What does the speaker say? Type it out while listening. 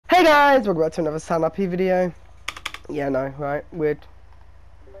Hey guys, welcome back to another SANRP video. Yeah, no, right, weird.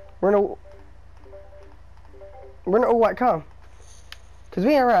 We're in an all white car. Because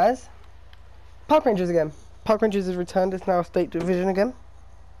we are as Park Rangers again. Park Rangers has returned, it's now a state division again.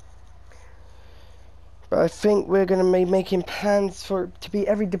 But I think we're going to be making plans for it to be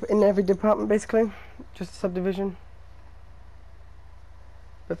in every department basically. Just a subdivision.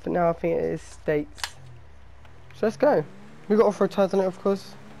 But for now I think it is states. So let's go. We got off-road tires on it, of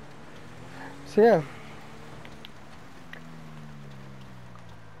course. So yeah.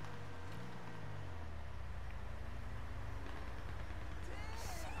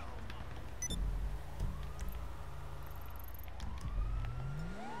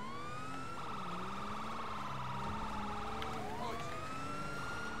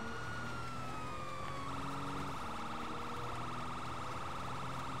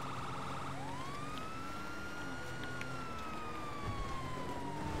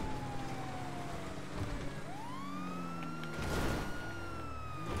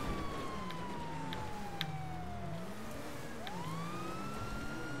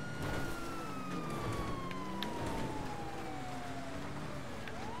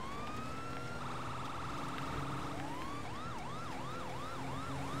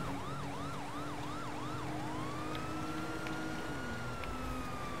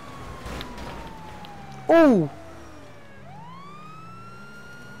 Oh!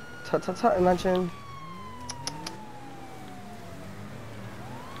 Tut tut tut, imagine.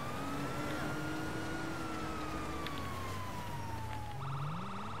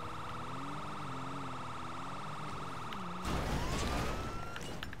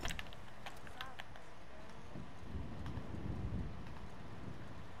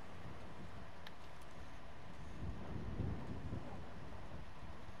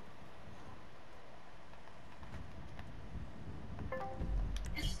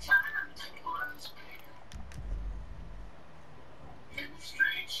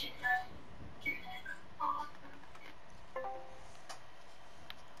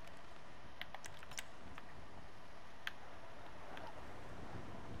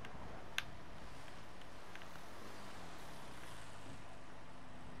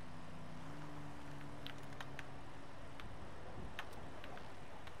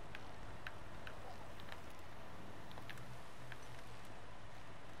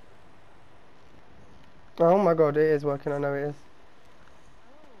 Oh my god, it is working, I know it is.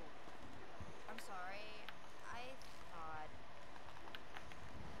 Oh, I'm sorry. I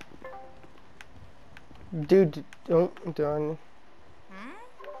thought... Dude, don't do it.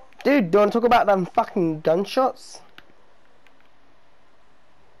 Dude, don't talk about them fucking gunshots.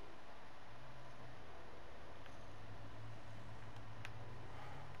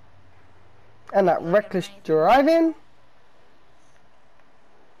 And that reckless driving.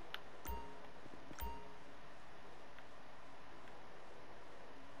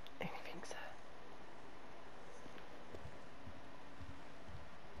 Anything, sir.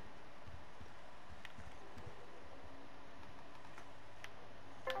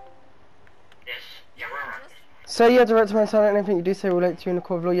 So you have the right to remain silent. Anything you do say will relate to you in the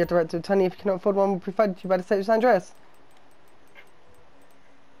court of law. You have the right to attorney. If you cannot afford one, will be provided to you by the state of San Andreas.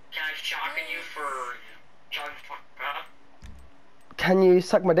 Can I shotgun you for driving fucked up? Can you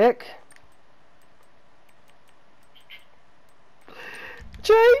suck my dick?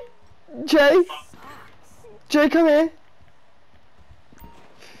 Jay, come here.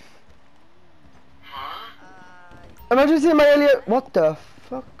 Huh? Emergency in my area. What the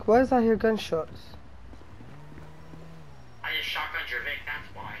fuck? Why is I hear gunshots? I just shotgunned your Vic, that's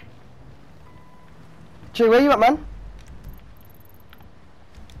why. Jay, where you at, man?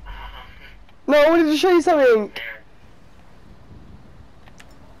 No, I wanted to show you something. There.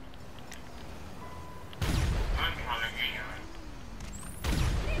 I'm coming, hang on. This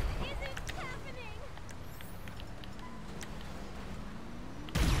isn't happening!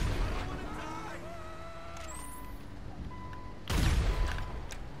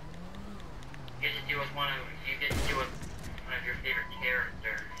 You get to do with one of your favorite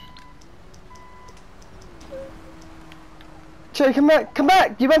characters. Jay, come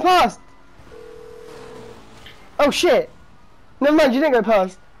back! You went past! Oh shit! Never mind, you didn't go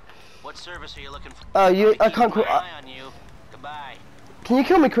past. What service are you looking for? Oh, I can't call. Keep my eye on you. Goodbye. Can you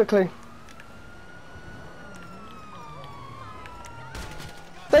kill me quickly?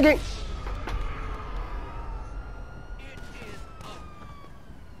 Thank you.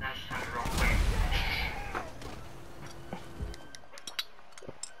 That's not real quick.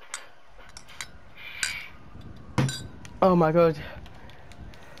 Oh my god.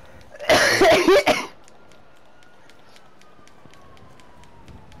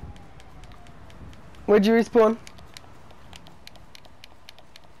 Where'd you respawn?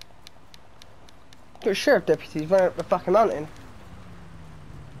 Got sheriff deputies running up the fucking mountain.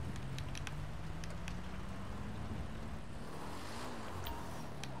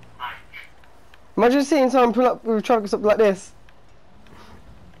 Hi. Imagine seeing someone pull up with a truck up like this.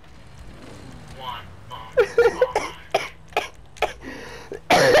 One.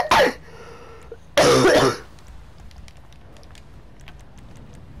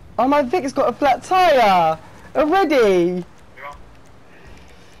 Oh, my Vic's got a flat tyre already. You're on.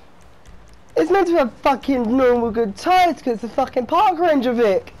 It's meant to have fucking normal good tyres because it's a fucking park ranger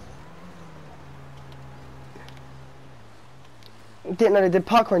Vic. Didn't know they did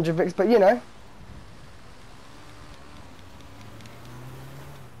park ranger Vics, but you know.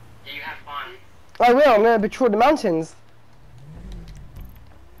 Yeah, you have fun. I will, I'm gonna patrol the mountains.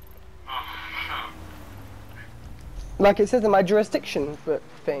 Like it says in my jurisdiction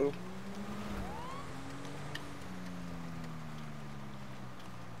thing.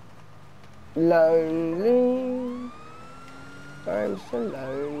 Lonely. I'm so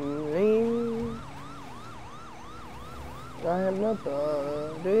lonely. I have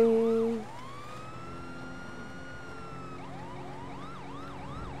nobody.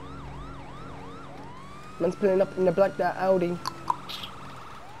 Man's pulling up in the black that Audi.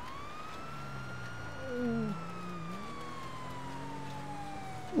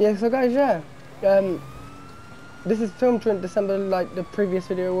 Yeah, so guys, yeah. This is filmed during December like the previous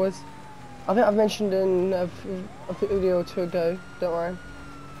video was. I think I've mentioned in a video or two ago, don't worry,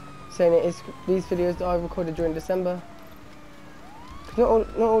 saying it is these videos that I recorded during December. Not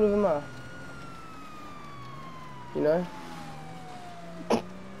all of them are. You know? I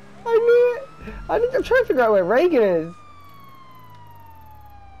knew it! I'm trying to figure out where Reagan is.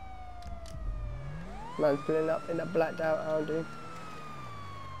 Man's pulling up in a blacked out Audi.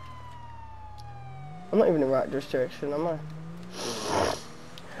 I'm not even in the right jurisdiction, am I?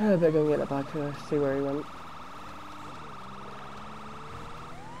 I better go and get that back and see where he went.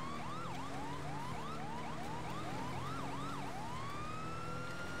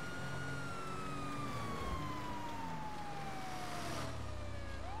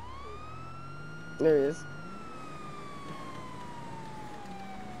 There he is.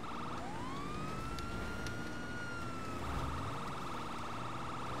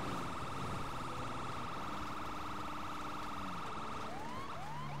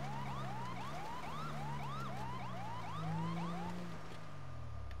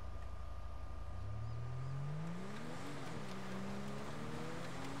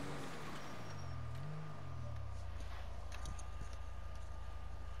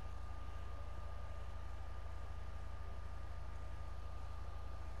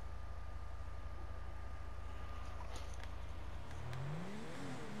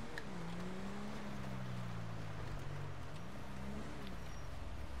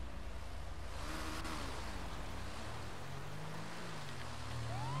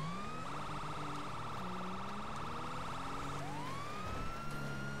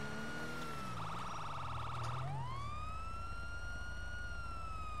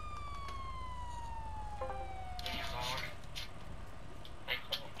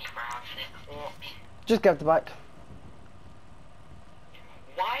 Just get the bike.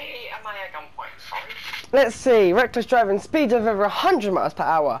 Why am I at gunpoint? Sorry? Let's see. Reckless driving, speed of over 100 miles per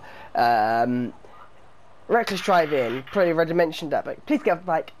hour. Reckless driving. Probably already mentioned that, but please get off the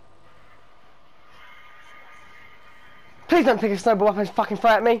bike. Please don't pick a snowball up and fucking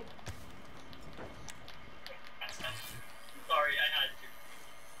throw at me. Sorry, I had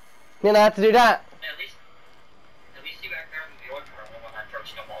to. You know how to do that. At least you got there in the old car when I throw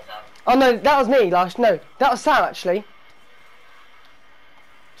snowballs out. Oh no, that was me last. No, that was Sam actually.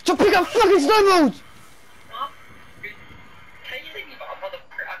 Stop picking up fucking snowballs! Mom, can you leave me,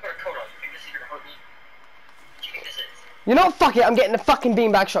 motherfucker? I've got a coat on. You think this is gonna hurt me? What do you think this is? You know what? Fuck it. I'm getting the fucking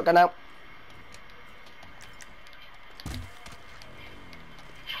beanbag shotgun out.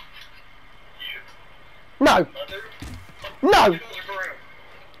 No. No.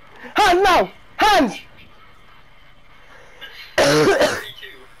 Hands, no. Hands.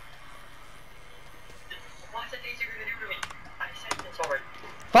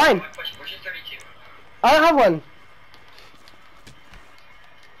 Fine. I don't have one.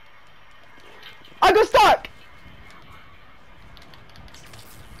 I got stuck.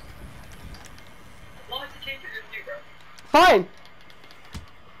 Fine.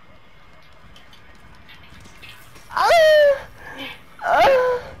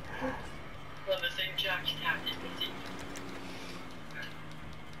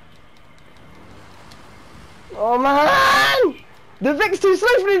 Oh man! The Vic's too slow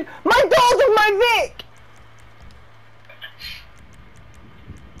for me. My door's on my Vic!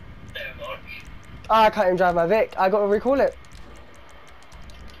 I can't even drive my Vic. I gotta recall it.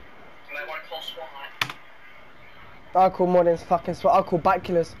 You might want to call SWAT. I'll call more than fucking SWAT. I'll call bike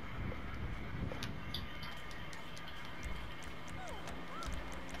killers.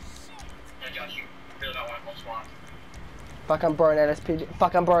 No, Josh, you really don't want to call SWAT. Fuck, I'm borrowing LSPD.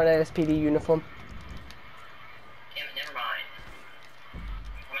 Fuck, I'm borrowing LSPD uniform. Damn it, never mind.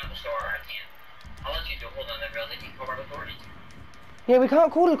 I'm out the store, I can't. I'll let you do it. Hold on, then, real. They can call our authorities. Yeah, we can't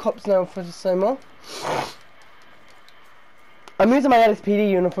call the cops now for this no more. I'm using my LSPD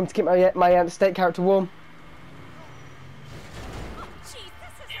uniform to keep my state character warm. Jeez, this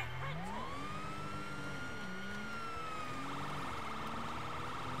is horrendous.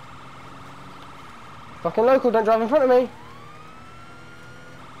 Fucking local, don't drive in front of me.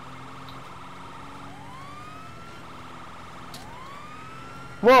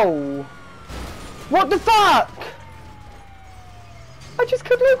 Whoa! What the fuck? I just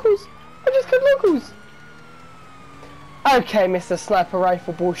killed locals. I just killed locals. Okay, Mr. Sniper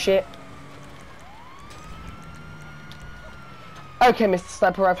Rifle bullshit. Okay, Mr.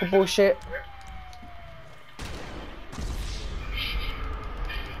 Sniper Rifle bullshit.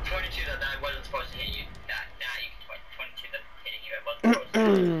 22 that wasn't supposed to hit you. Nah, you can 22 that hitting you. It wasn't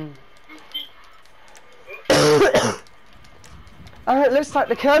supposed to. Oh, it looks like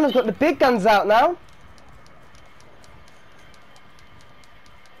the Colonel's got the big guns out now.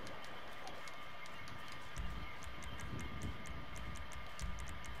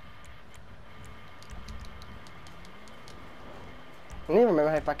 I need to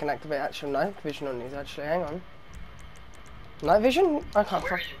remember if I can activate actual night vision on these actually, hang on. Night vision? I can't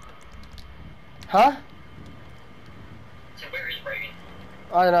Where fuck. is it? Huh? So where is Reagan?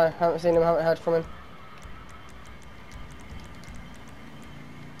 I don't know, haven't seen him, haven't heard from him.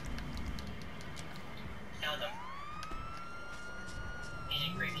 Tell them. He's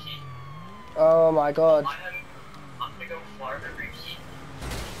in Grapeseed. Oh my god. I'm gonna go Florida Grapeseed.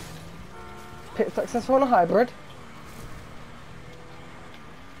 Pit successful on a hybrid.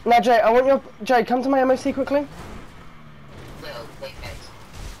 Now Jay, I want your... Jay, come to my MOC quickly. Well, wait, next.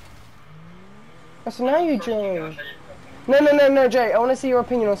 So now you, Jay. No, Jay, I want to see your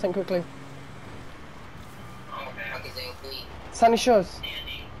opinion on something quickly. Okay. Sunny Shores.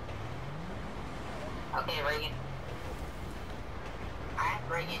 Andy. Okay, Reagan. I have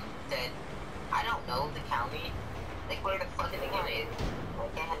Reagan said, I don't know the county. Like, where the fuck is the county?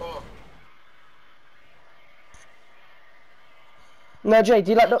 Like, goddamn. Now Jay,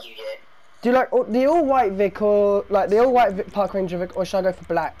 do you like the... You did. Do you like the all-white Vic or... Like the all-white Vic Park Ranger Vic, or should I go for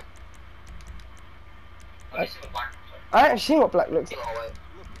black? Let me see what black looks like. I haven't seen what black looks You like. know what?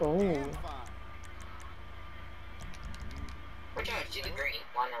 Oh. We're trying to see the green.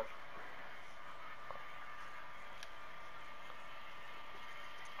 Why not?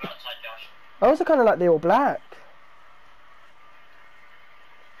 I'm outside, Josh. I also kind of like the all-black.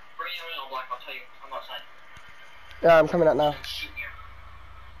 Bring me in all black, I'll tell you. I'm outside. Yeah, I'm coming out now. I'm shooting you.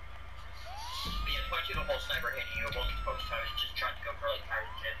 But yeah, 22 the whole sniper hitting you. It wasn't supposed to. I was just trying to go for like tires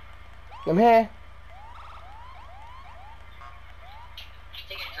and shit. I'm here.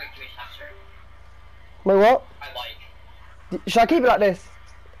 Take a drink to his house, sir. Wait, what? I like. Should I keep it like this?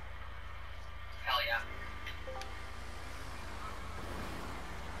 Hell yeah.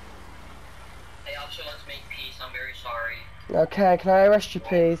 Hey, officer, let's make peace. I'm very sorry. Okay, can I arrest you,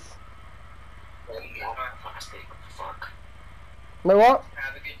 please? Plastic. Fuck. Wait, what?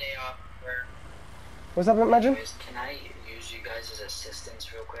 Have a good day, officer. What's up, Imagine? Anyways, can I use you guys as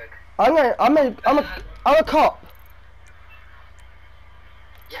assistants real quick? I'm a cop.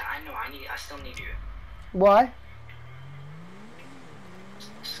 Yeah, I know. I still need you. Why?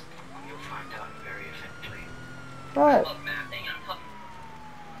 You'll find out very eventually. I Right. love mapping. I'm talking.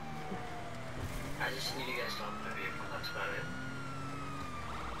 I just need you guys to help my vehicle. That's about it.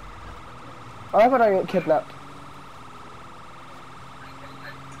 I hope I don't get kidnapped.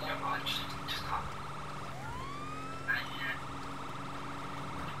 Come on, just come. I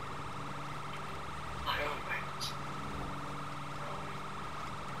don't mind.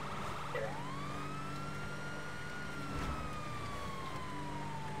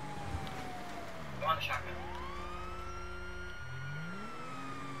 Go on the shotgun.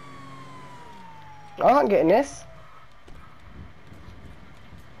 I'm not getting this.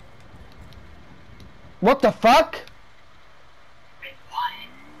 What the fuck? Wait, what?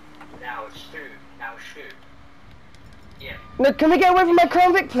 Now shoot. Now shoot. Yeah. No, can we get away from my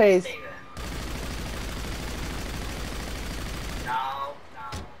Crown Vic, please? Stay there. No.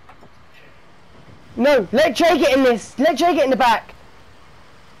 No, let Jay get in this. Let Jay get in the back.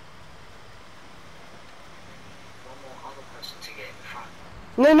 One more other person to get in front.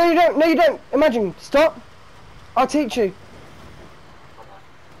 No, no, you don't. No, you don't. Imagine. Stop. I'll teach you.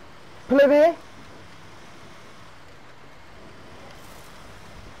 Pull over here.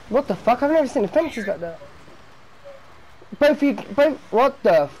 What the fuck? I've never seen the fences like that. Both of you, both. What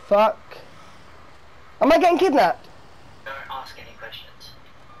the fuck? Am I getting kidnapped? Don't ask any questions,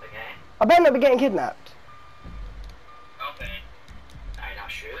 okay? I better not be getting kidnapped. Okay. Alright, now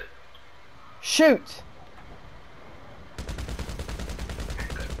shoot. Shoot. Okay,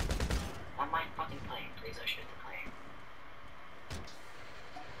 good. One mind fucking plane, please don't shoot the plane.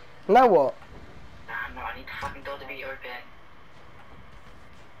 Now what? Nah, no, I need the fucking door to be open.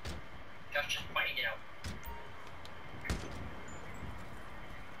 Just fight it out.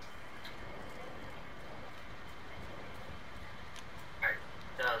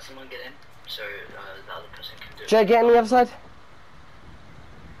 Alright, someone get in, so the other person can do it. Jay, get on the other side.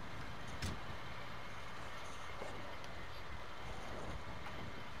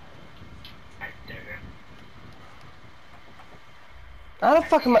 Alright, there we go. How the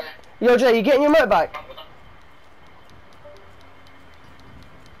fuck am I? Yo, Jay, you getting your motorbike?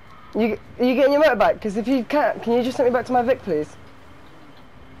 You getting your motorbike? Because if you can't, can you just send me back to my Vic, please?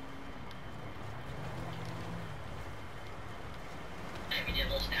 We did a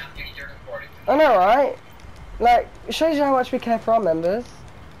little staff duty during recording. I know, right? Like, it shows you how much we care for our members.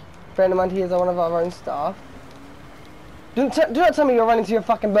 Bear in mind, he is one of our own staff. Do not tell me you're running to your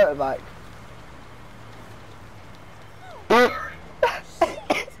fucking motorbike.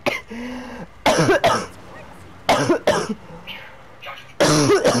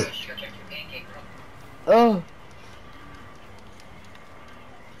 Oh.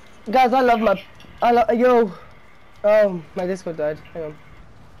 Guys, I love yo. Oh, my Discord died. Hang on.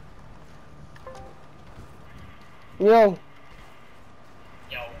 Yo.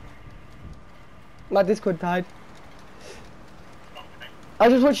 Yo. My Discord died. I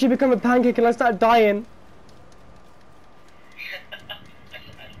just watched you become a pancake and I started dying.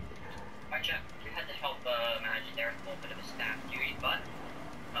 Marcia, we had to help manage there a little bit of a staff duty, but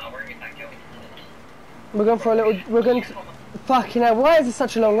we're gonna get back going into this. We're going for a little. We're going to. Fucking hell, why is this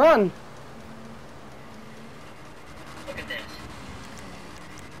such a long run? Look at this.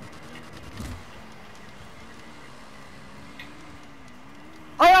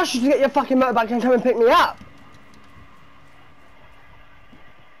 I asked you to get your fucking motorbike and come and pick me up.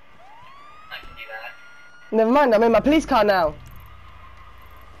 I can do that. Never mind, I'm in my police car now.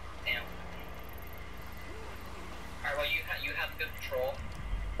 Damn. Alright, well, you have good patrol.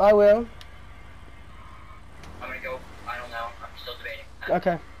 I will. I'm gonna go. I don't know. I'm still debating.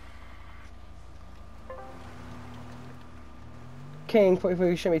 Okay. King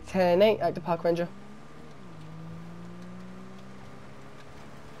 44, show me 10-8, active park ranger.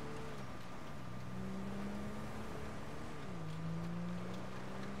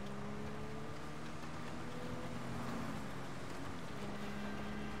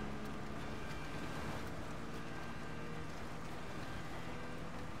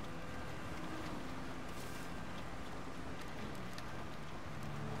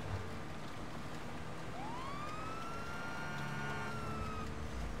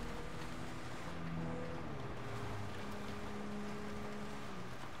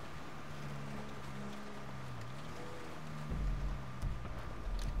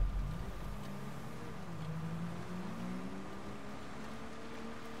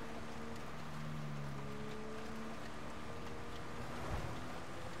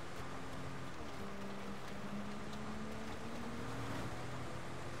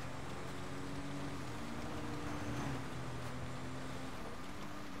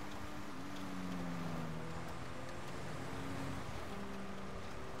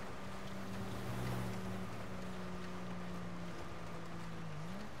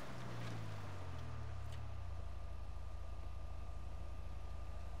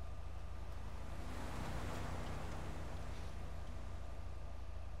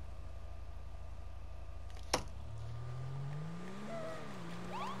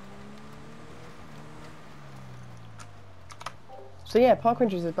 So yeah, park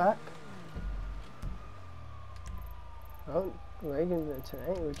rangers is back. Oh, Reagan's in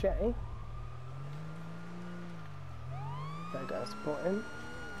tonight with Jetty. That guy's supporting.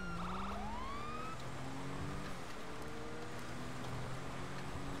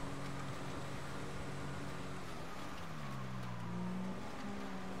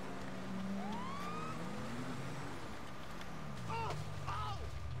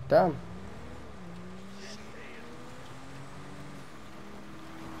 Damn.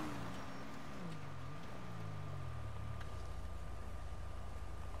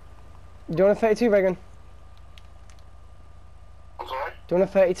 Do you want a 32, Reagan? I'm sorry? Do you want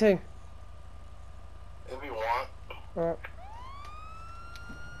a 32? If you want. Alright.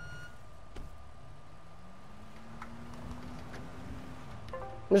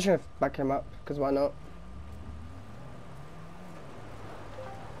 I'm just gonna back him up, because why not?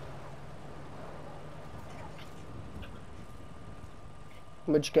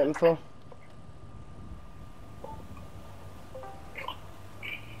 What'd you get him for?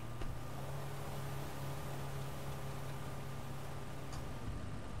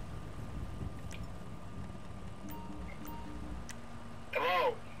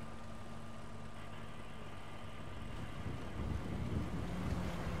 Hello.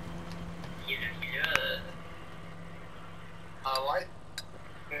 Yeah. Light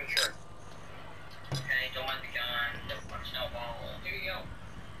insurance. Okay, don't mind the gun. Don't punch no ball. Here you go.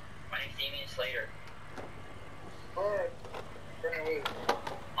 My name's Damian Slater. Alright.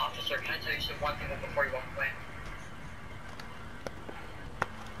 Officer, can I tell you one thing before you walk away?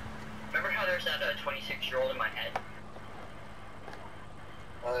 Remember how there's that 26-year-old in my head?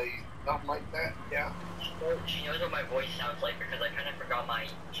 Something like that, yeah. She knows what my voice sounds like because I kind of forgot my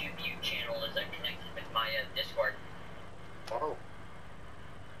YouTube channel is connected with my Discord. Oh.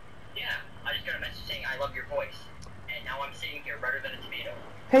 Yeah, I just got a message saying I love your voice, and now I'm sitting here redder than a tomato.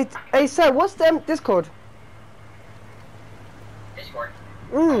 Hey, sir, what's the Discord? Discord?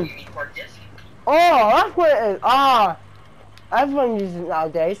 Oh, Mm. you mean Cord Disc? Oh, that's what it is. Ah, everyone uses it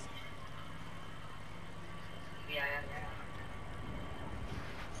nowadays. Yeah.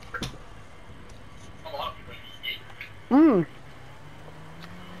 A lot of people use it. Mm.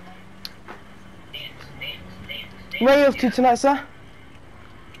 Dance. Where are you off to tonight, sir?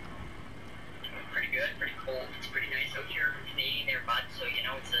 Pretty good, pretty cold. It's pretty nice out here. Canadian air bud, so you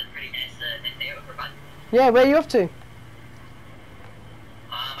know it's a pretty nice day out for bud. Yeah, where are you off to?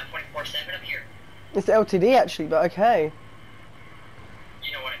 I'm 24/7 up here. It's LTD actually, but okay.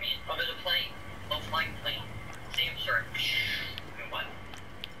 You know what I mean? Oh, there's a plane. Low flying plane. Same sort. And what?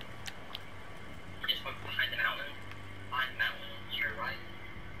 You just went behind the mountain. Behind the mountain to your right.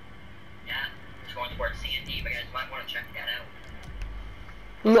 Yeah. It's going towards Sandy, but you guys might want to check that out.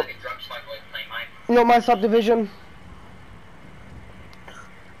 Looks like a drug smuggling plane, mine. Not my subdivision.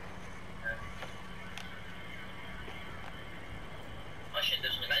 Oh shit,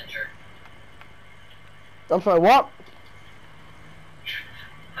 there's an Avenger. I'm sorry, what?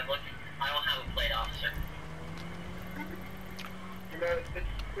 I'm looking. I don't have a plate, officer.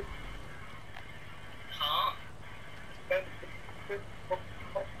 Huh?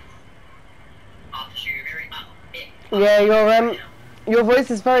 Officer, you're very Yeah, your voice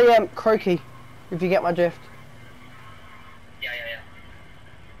is very croaky, if you get my drift. Yeah.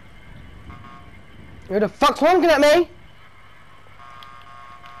 Who the fuck's honking at me?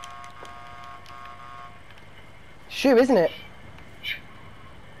 Shoe, isn't it?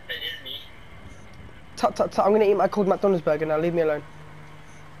 It is me. Tut, I'm gonna eat my cold McDonald's burger now, leave me alone.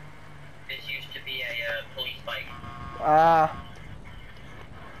 This used to be a police bike. Ah.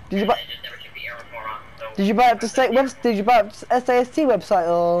 Did you buy? I just never took the air more on. So Did you buy it at the state web? Did you buy it at SAST website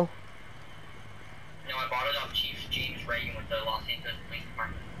or? No, I bought it off Chief James Reagan with the Los Angeles Police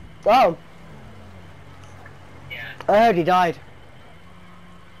Department. Oh, Yeah, I heard he died.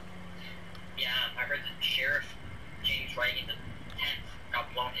 yeah. I heard that Sheriff James Reagan the 10th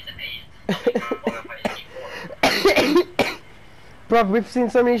got blown in the face. Got blown up by his C4. Bruv, we've seen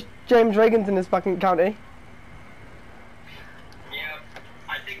so many James Reagans in this fucking county. Yeah,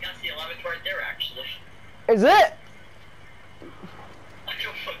 I think that's the 11th right there, actually. Is it? I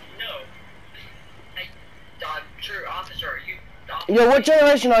don't fucking know. Hey, true officer, are you? Yo, what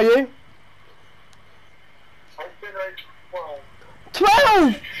generation are you? I've been right 12.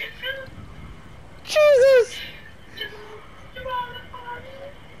 12! Jesus!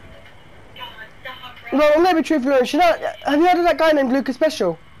 No, I'm gonna be truthful. You know, have you heard of that guy named Lucas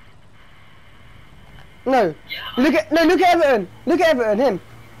Special? No. Yeah, Look at Everton. Look at Everton, him.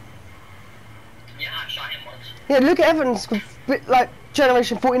 yeah, I shot him once. Yeah, look at Everton's like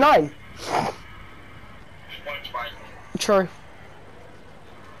generation 49. Won't surprise me. True.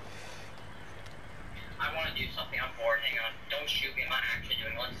 I want to do something. I'm bored. Hang on. Don't shoot me. I'm not actually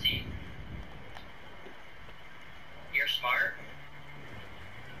doing. Let's see. You're smart.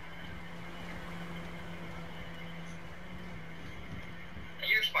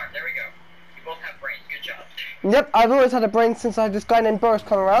 You're smart. There we go. You both have brains. Good job. Yep, I've always had a brain since I had this guy named Boris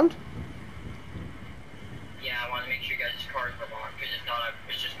come around. Yeah, I want to make sure you guys' cars were locked because if not, I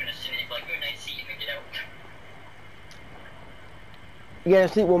was just gonna sit in like, good night, see you and get out. Yeah,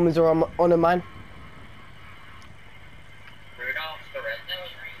 sleep warmers are on a man. Rudolph the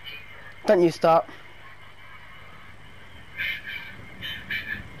Red-Nosed Reindeer. Don't you start.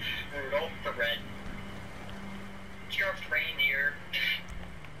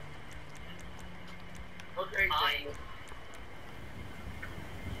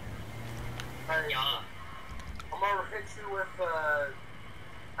 Yeah. I'm gonna hit you with, I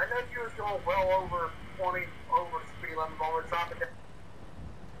know you was going well over 20 over the speed limit, but we're dropping it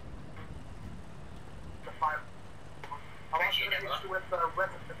to 5. I'm also gonna hit you with,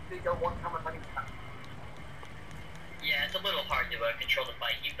 recommissioned Vigo one coming lane time. Yeah, it's a little hard to control the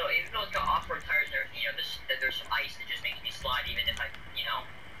bike. Even though it's got off-road tires and everything, you know, there's some ice that just makes me slide even if I, you know.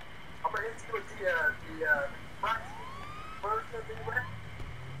 I'm gonna hit you with the front version of the wreck.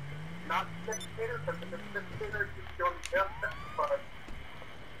 Not the indicator, but the indicator you can go to the left, but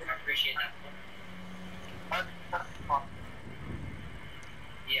I appreciate that. that's awesome.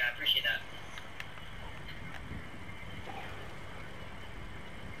 Yeah, I appreciate that.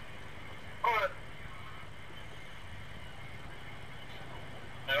 Alright.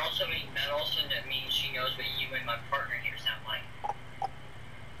 That also means she knows what you and my partner here sound like.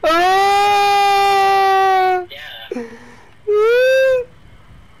 Ah! Yeah.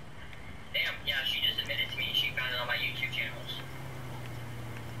 Damn, yeah, she just admitted to me she found it on my YouTube channels.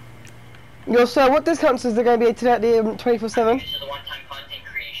 Yo, sir, what discounts is there going to be today at the 24/7? This is the one-time content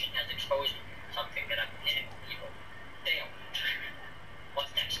creation has exposed something that I've hidden from people. Damn.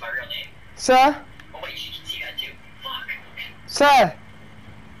 What's next? My real name? Sir? Oh wait, she can see that too. Fuck. Sir?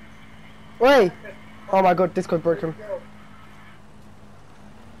 Wait. Oh my god, Discord broken.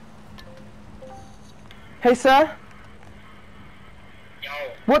 Hey, sir? Yo,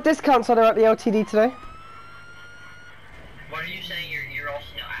 What discounts are there at the LTD today? what are you saying? You're also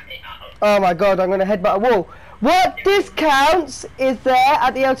no. Oh my god, I'm gonna headbutt a wall. What discounts is there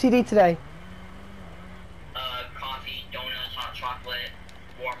at the LTD today? Coffee, donuts, hot chocolate,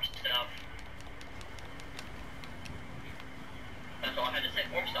 warm stuff. That's all I had to say.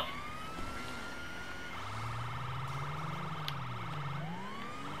 Warm stuff.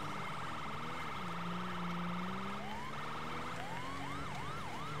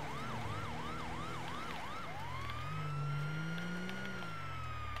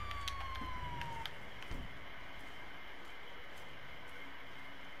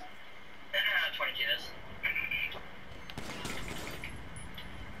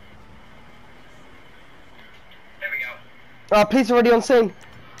 Oh, police are already on scene.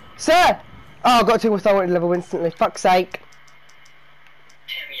 Sir! Oh, I got to with I wanted level instantly. Fuck's sake.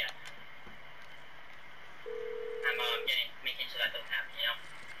 Damn, yeah. I'm making sure that doesn't happen, you know?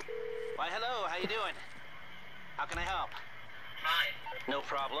 Why, hello, how you doing? How can I help? Hi. No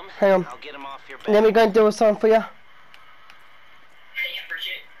problem. Hang on. I'll get him off your back. Let me go and do a sign for you. Hey,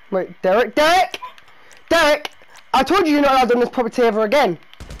 appreciate it. Wait, Derek? Derek! Derek! I told you you're not allowed on this property ever again.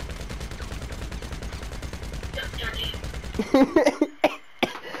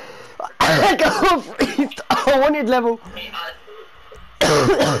 I got freezed. I wanted level. Hey,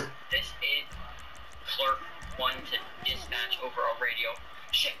 this is Clerk 1 to dispatch over our radio.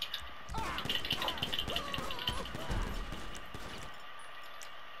 Shit.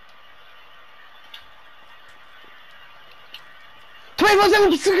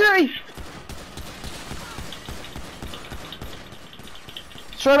 24/7 security!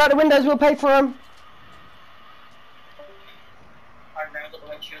 Straight out the windows, we'll pay for them. I ran with the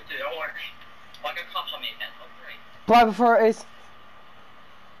windshield too, don't worry. Well, I got cops on me again, oh great. Bribe authorities.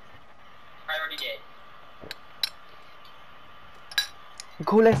 I already did.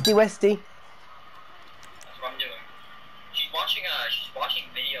 Call SD Westy. That's what I'm doing. She's watching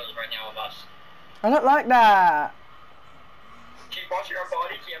videos right now of us. I don't like that. She's watching our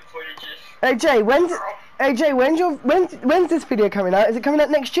body cam footages. Hey Jay, when's this video coming out? Is it coming out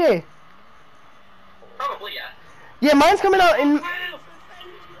next year? Probably, yeah. Yeah, mine's coming out in. Don't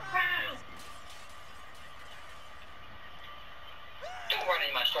run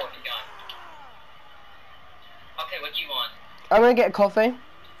into my store with a gun. Okay, what do you want? I'm gonna get a coffee. Alright,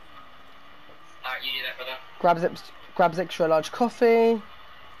 you do that, brother. Grabs extra large coffee.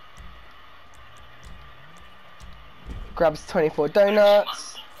 Grabs 24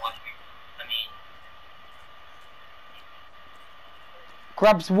 donuts.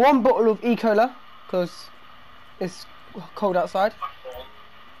 Grabs one bottle of E-Cola, because it's cold outside.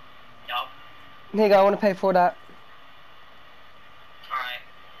 Yup. Here you go, I want to pay for that. Alright.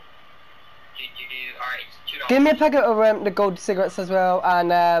 Alright, it's $2. Give me a packet of the gold cigarettes as well,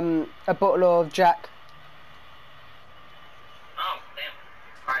 and a bottle of Jack. Oh, damn.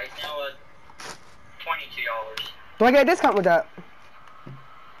 Alright, it's now $22. Do I get a discount with that?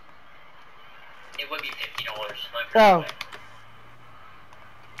 It would be $50. Oh.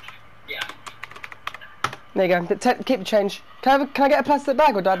 Yeah. There you go. Keep the change. Can I get a plastic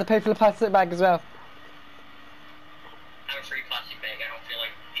bag, or do I have to pay for the plastic bag as well? I have a free plastic bag. I don't feel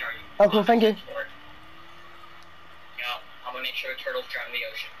like charging. Oh, cool. Thank you. Yeah, I'm gonna make sure turtles drown in the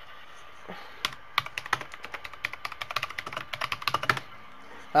ocean.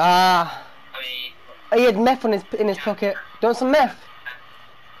 Ah. I mean, Oh, he had meth on in his pocket. Do you want some meth?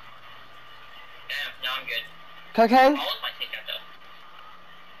 damn, no, I'm good. Cocaine? All of my take that though.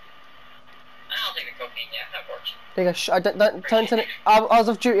 I'll take the cocaine, yeah, that works. There you go. I don't turn it. I was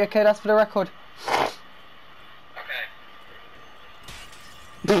off duty. Okay, that's for the record.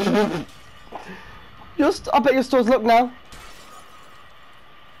 Okay. I bet your store's locked now.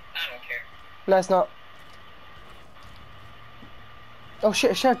 I don't care. No, it's not. Oh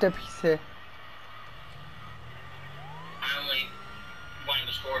shit, a sheriff deputy's here. I only wanted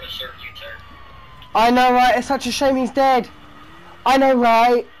the store to serve you, sir. I know, right? It's such a shame he's dead. I know,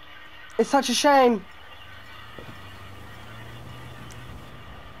 right? It's such a shame.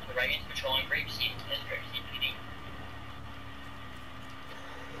 The Reagan's patrolling Grapeseed in his Grapeseed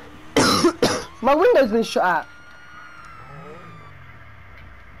PD. My window's been shut out.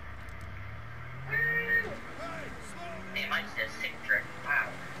 Hey, mine says sick trick. Wow.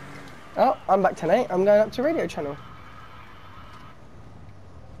 Oh, I'm back tonight. I'm going up to radio channel.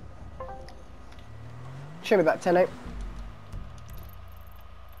 Show me back tonight.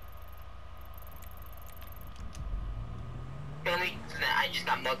 I just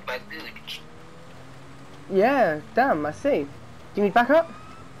got mugged by food. Yeah, damn, I see. Do you need backup?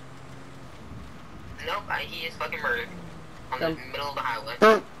 Nope, he is fucking murdered. On the middle of the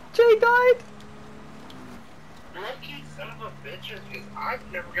highway. Jay died! Lucky son of a bitches, because I've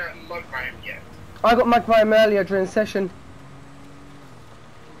never gotten mugged by him yet. I got mugged by him earlier during session.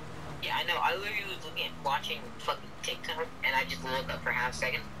 Yeah, I know. I literally was watching fucking TikTok, and I just looked up for half a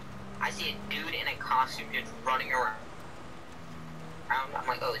second. I see a dude in a costume just running around. I'm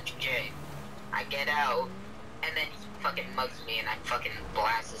like, oh, it's Jay. I get out, and then he fucking mugs me, and I fucking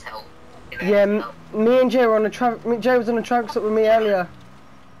blast his hell. Yeah, me and Jay were on the traffic. Jay was on the traffic stop with me earlier.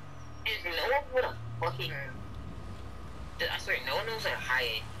 Is no one would have fucking. I swear, no one knows a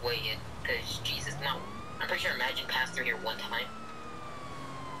highway in, because Jesus, no. I'm pretty sure Imagine passed through here one time.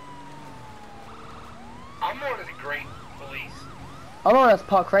 I'm one of the great police. I'm on as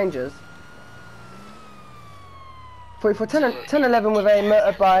park rangers. 44 10 11 with a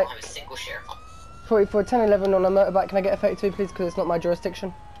motorbike. I'm a single sheriff. 44 10 11 on a motorbike. Can I get a 32 please? Because it's not my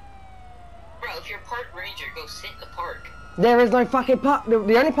jurisdiction. Bro, if you're a park ranger, go sit in the park. There is no fucking park.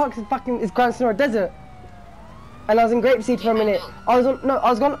 The only park is Grand Sonora Desert. And I was in Grapeseed for a minute. I was on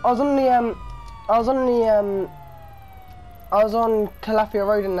Calafia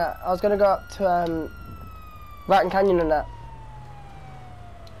Road and that. I was gonna go up to Ratton Canyon and that.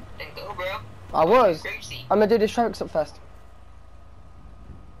 Then go, bro. I was. Grapeseed. I'm gonna do this traffic stop first.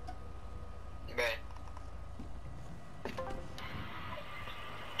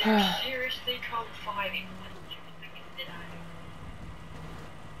 Right. Seriously, code 5.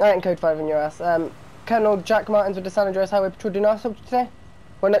 I ain't code 5 in your ass. Colonel Jack Martins with the San Andreas Highway Patrol. Do you know what today?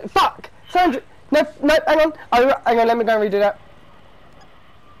 Well, no, fuck! San no, hang on. Hang on, let me go and redo that.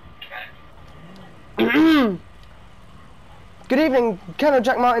 Good evening, Colonel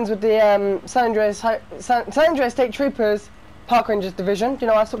Jack Martins with the San Andreas State Troopers Park Rangers Division. Do you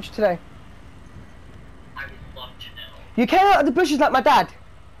know why I stopped you today? I would love to know. You came out of the bushes like my dad.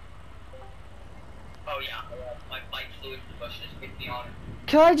 Oh yeah, my bike flew into the bushes with the honor.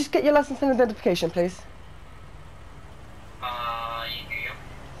 Can I just get your license and identification, please? You go.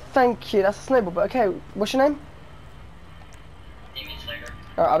 Thank you, that's a snowball, but okay, what's your name? Demon Slayer.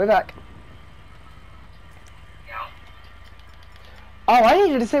 Alright, I'll be back. Yeah. Oh, I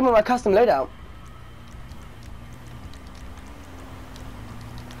need to disable my custom loadout.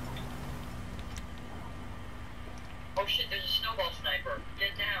 Oh shit, there's a snowball sniper.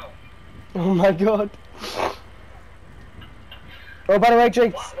 Get down. Oh my god. Oh, by the way,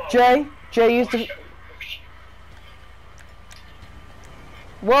 Jay used to...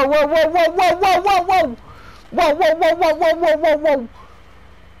 Whoa, whoa, whoa, whoa, whoa, whoa, whoa, whoa! Whoa, whoa, whoa, whoa, whoa, whoa, whoa, whoa!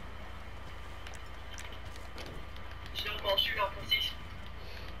 Snowball shootout position.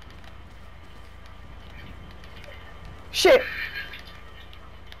 Shit!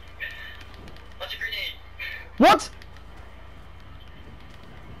 What's a grenade? What?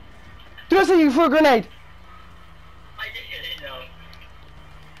 Did I say you threw a grenade? I didn't know.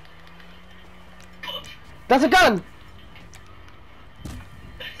 That's a gun!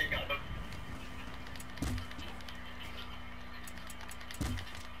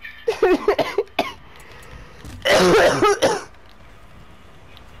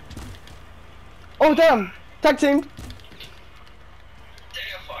 Oh damn! Tag team!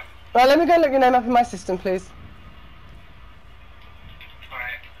 Right, let me go look your name up in my system, please.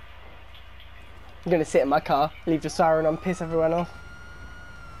 Alright. I'm gonna sit in my car, leave the siren on, piss everyone off.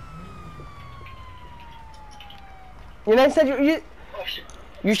 Your name said you... Oh shit.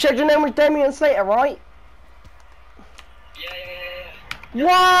 You said your name was Damien Slater, right? Yeah.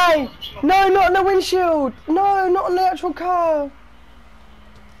 Why? No, not on the windshield. No, not on the actual car.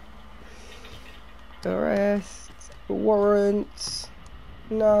 Arrest, warrants,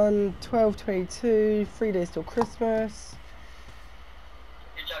 none. 12/22. 3 days till Christmas.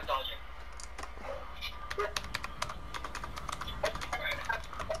 Good job dodging.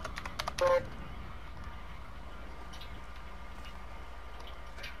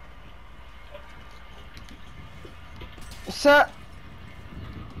 Sir.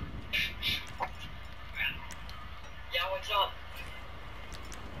 Yeah, what's up?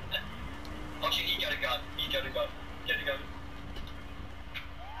 Oh shit, he got a gun. Get a gun.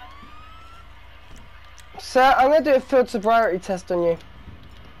 Sir, I'm going to do a field sobriety test on you.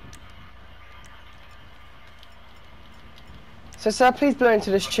 So, sir, please blow into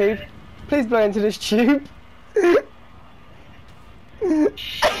this tube. Please blow into this tube. Oh,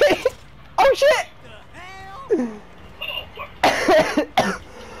 shit!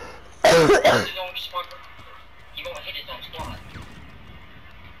 You gonna hit his own squad.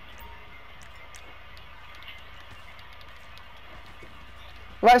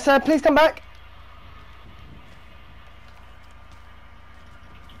 Right, sir, please come back.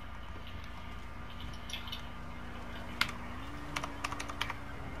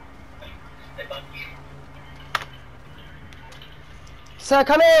 Sir,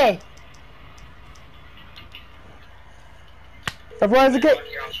 come here. Otherwise,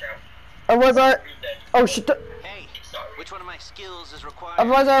 oh shit. Hey, which one of my skills is required?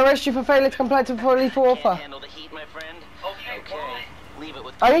 Otherwise, I arrest you for failure to comply to a lethal Can't offer. handle the heat, my friend. Okay. Leave it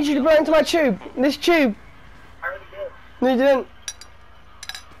with I need you to blow into my tube. This tube. I already did. No, you didn't.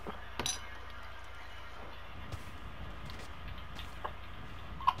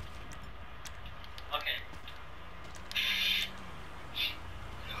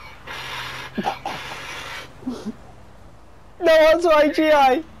 No answer,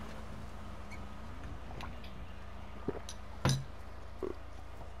 IGI.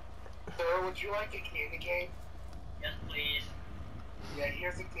 Sir, would you like a candy cane? Yes, please. Yeah,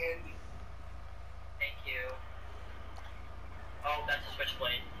 here's a candy. Thank you. Oh, that's a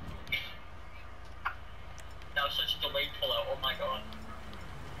switchblade. That was such a delayed pullout. Oh my god.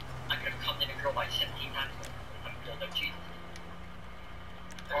 I could have come in a girl by 17 times. I'm pulled up, Jesus.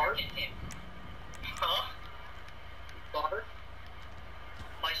 Art? Huh? Daughter?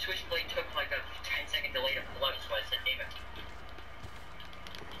 My switchblade took like a 10-second delay to pull out, so I said, name it.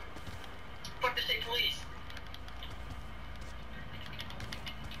 Fuck the state police!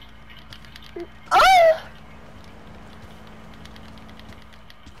 Oh!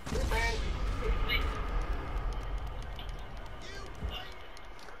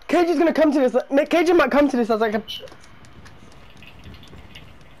 Cage is gonna come to this. Cage might come to this as like a.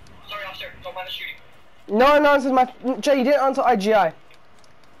 Sorry, officer. Don't mind the shooting. No, this is my. Jay, you didn't answer IGI.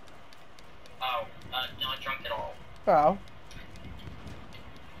 Oh, not drunk at all. Oh.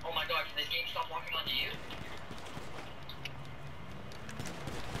 Oh my god, can this game stop walking onto you?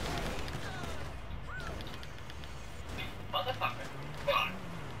 Motherfucker. Fuck.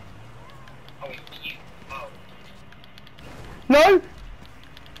 Oh, wait, you. Oh. No!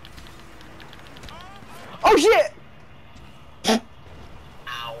 Oh shit! Ow.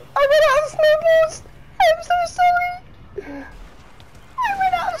 I ran out of snowballs! I'm so sorry! I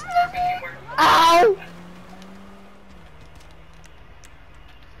ran out of snowballs! Ow!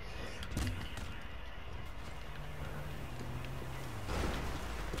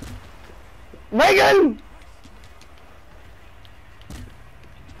 Reagan!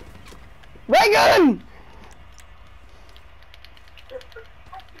 Reagan!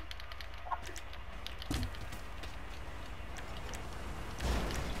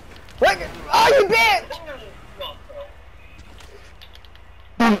 Reagan! Oh, you bitch!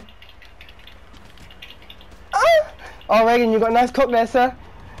 Oh, Reagan, you got a nice cock there, sir.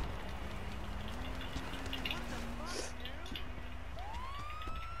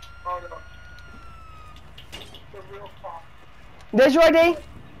 Oh no. The real cop. There's your ID.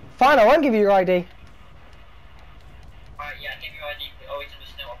 Fine, I won't give you your ID. Alright, yeah, give me your ID. Oh, it's in the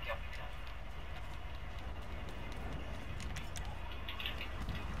snow. Okay,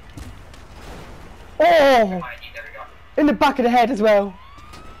 Oh! my ID, there we go. In the back of the head as well.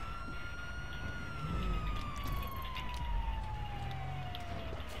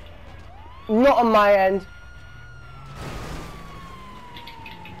 Not on my end.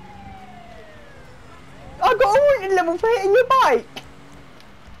 I got a warning level for hitting your bike.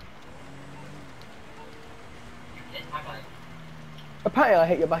 Hit my bike. Apparently I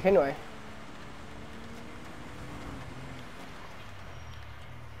hit your bike anyway.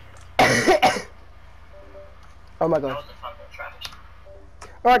 Oh my That god. was a fun little Travis.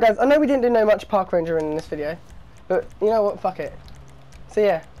 Alright guys, I know we didn't do no much park rangering in this video, but you know what, fuck it. So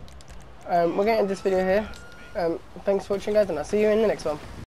yeah, we're getting this video here. Thanks for watching guys, and I'll see you in the next one.